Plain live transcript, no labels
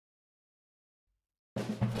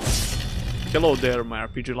Hello there my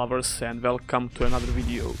RPG lovers and welcome to another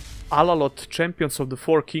video. Alaloth Champions of the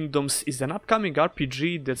Four Kingdoms is an upcoming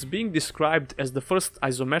RPG that's being described as the first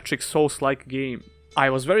isometric Souls-like game. I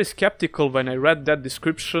was very skeptical when I read that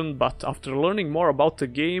description, but after learning more about the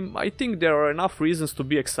game, I think there are enough reasons to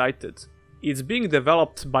be excited. It's being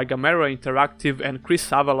developed by Gamera Interactive and Chris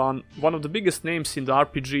Avellone, one of the biggest names in the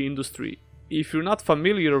RPG industry. If you're not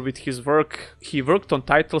familiar with his work, he worked on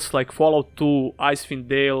titles like Fallout 2, Icewind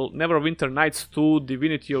Dale, Neverwinter Nights 2,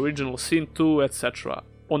 Divinity Original Sin 2, etc.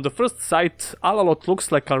 On the first sight, Alaloth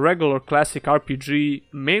looks like a regular classic RPG,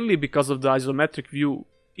 mainly because of the isometric view.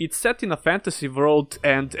 It's set in a fantasy world,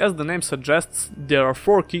 and as the name suggests, there are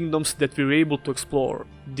four kingdoms that we're able to explore.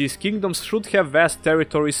 These kingdoms should have vast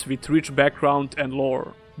territories with rich background and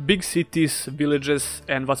lore. Big cities, villages,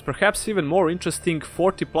 and what's perhaps even more interesting,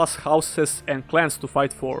 40 plus houses and clans to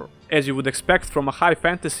fight for. As you would expect from a high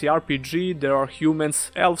fantasy RPG, there are humans,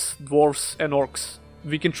 elves, dwarves, and orcs.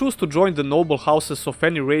 We can choose to join the noble houses of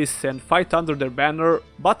any race and fight under their banner,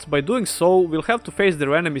 but by doing so, we'll have to face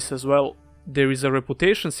their enemies as well. There is a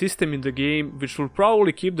reputation system in the game which will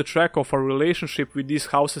probably keep the track of our relationship with these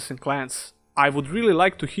houses and clans. I would really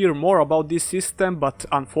like to hear more about this system, but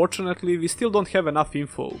unfortunately we still don't have enough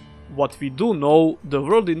info. What we do know, the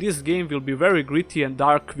world in this game will be very gritty and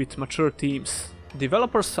dark with mature themes.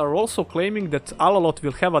 Developers are also claiming that Alaloth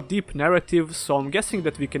will have a deep narrative, so I'm guessing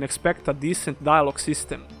that we can expect a decent dialogue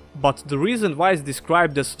system. But the reason why it's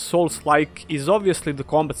described as Souls-like is obviously the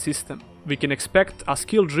combat system. We can expect a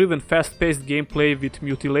skill-driven, fast-paced gameplay with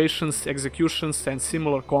mutilations, executions and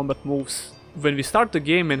similar combat moves. When we start the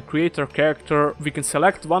game and create our character, we can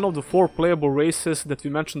select one of the four playable races that we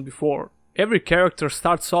mentioned before. Every character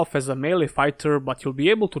starts off as a melee fighter, but you'll be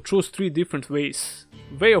able to choose three different ways.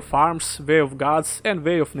 Way of Arms, Way of Gods and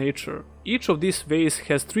Way of Nature. Each of these ways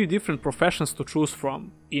has three different professions to choose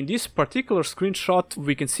from. In this particular screenshot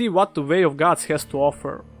we can see what the Way of Gods has to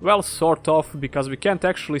offer. Well, sort of, because we can't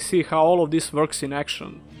actually see how all of this works in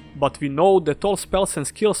action. But we know that all spells and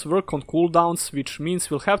skills work on cooldowns, which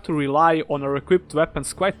means we'll have to rely on our equipped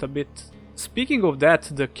weapons quite a bit. Speaking of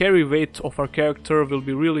that, the carry weight of our character will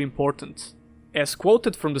be really important. As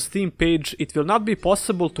quoted from the Steam page, it will not be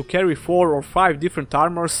possible to carry 4 or 5 different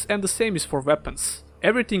armors, and the same is for weapons.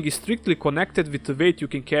 Everything is strictly connected with the weight you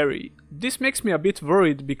can carry. This makes me a bit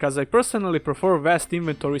worried because I personally prefer vast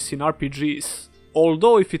inventories in RPGs.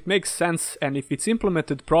 Although if it makes sense and if it's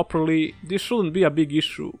implemented properly, this shouldn't be a big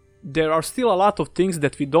issue. There are still a lot of things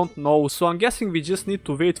that we don't know, so I'm guessing we just need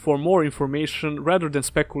to wait for more information rather than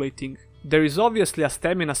speculating. There is obviously a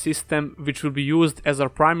stamina system which will be used as our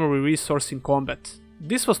primary resource in combat.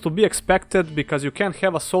 This was to be expected because you can't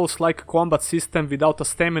have a Souls-like combat system without a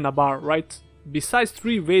stamina bar, right? Besides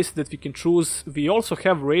 3 ways that we can choose, we also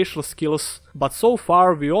have racial skills, but so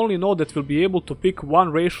far we only know that we'll be able to pick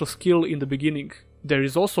one racial skill in the beginning. There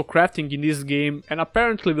is also crafting in this game, and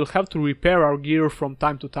apparently we'll have to repair our gear from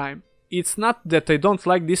time to time. It's not that I don't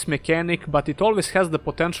like this mechanic, but it always has the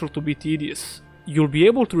potential to be tedious. You'll be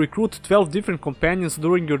able to recruit 12 different companions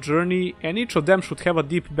during your journey, and each of them should have a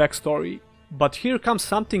deep backstory. But here comes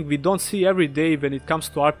something we don't see every day when it comes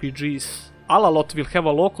to RPGs. Alaloth will have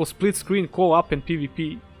a local split-screen co-op and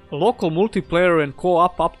PvP. Local multiplayer and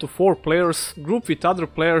co-op up to 4 players, group with other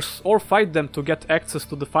players or fight them to get access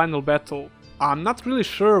to the final battle. I'm not really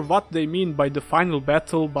sure what they mean by the final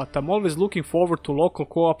battle, but I'm always looking forward to local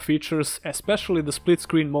co-op features, especially the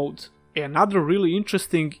split-screen mode. Another really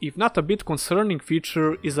interesting, if not a bit concerning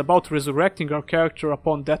feature is about resurrecting our character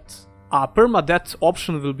upon death. A permadeath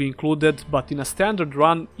option will be included, but in a standard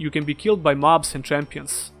run you can be killed by mobs and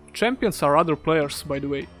champions. Champions are other players, by the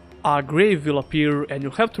way. A grave will appear and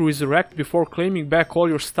you'll have to resurrect before claiming back all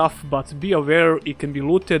your stuff, but be aware it can be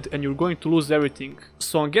looted and you're going to lose everything.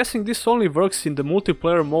 So I'm guessing this only works in the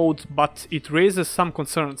multiplayer mode, but it raises some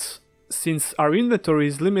concerns. Since our inventory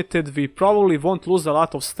is limited, we probably won't lose a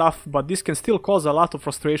lot of stuff, but this can still cause a lot of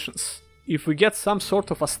frustrations. If we get some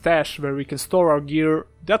sort of a stash where we can store our gear,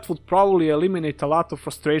 that would probably eliminate a lot of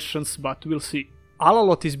frustrations, but we'll see.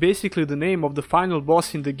 Alaloth is basically the name of the final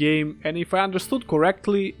boss in the game, and if I understood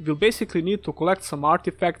correctly, we'll basically need to collect some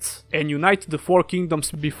artifacts and unite the 4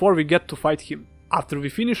 kingdoms before we get to fight him. After we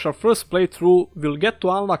finish our first playthrough, we'll get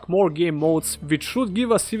to unlock more game modes, which should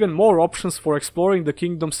give us even more options for exploring the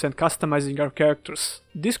kingdoms and customizing our characters.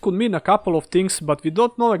 This could mean a couple of things, but we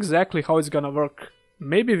don't know exactly how it's gonna work.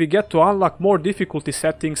 Maybe we get to unlock more difficulty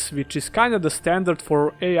settings, which is kinda the standard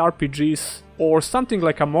for ARPGs, or something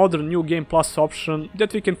like a modern New Game Plus option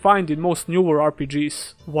that we can find in most newer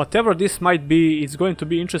RPGs. Whatever this might be, it's going to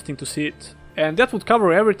be interesting to see it. And that would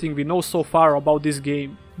cover everything we know so far about this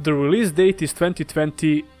game. The release date is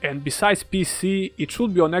 2020, and besides PC, it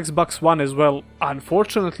should be on Xbox One as well.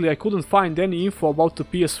 Unfortunately, I couldn't find any info about the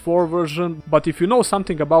PS4 version, but if you know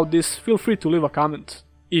something about this, feel free to leave a comment.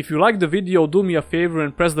 If you liked the video, do me a favor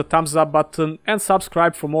and press the thumbs up button and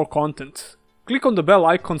subscribe for more content. Click on the bell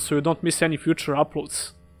icon so you don't miss any future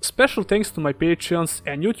uploads. Special thanks to my Patreons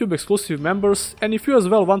and YouTube exclusive members, and if you as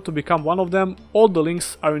well want to become one of them, all the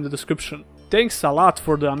links are in the description. Thanks a lot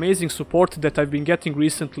for the amazing support that I've been getting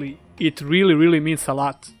recently. It really means a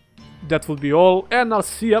lot. That would be all, and I'll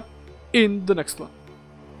see ya in the next one.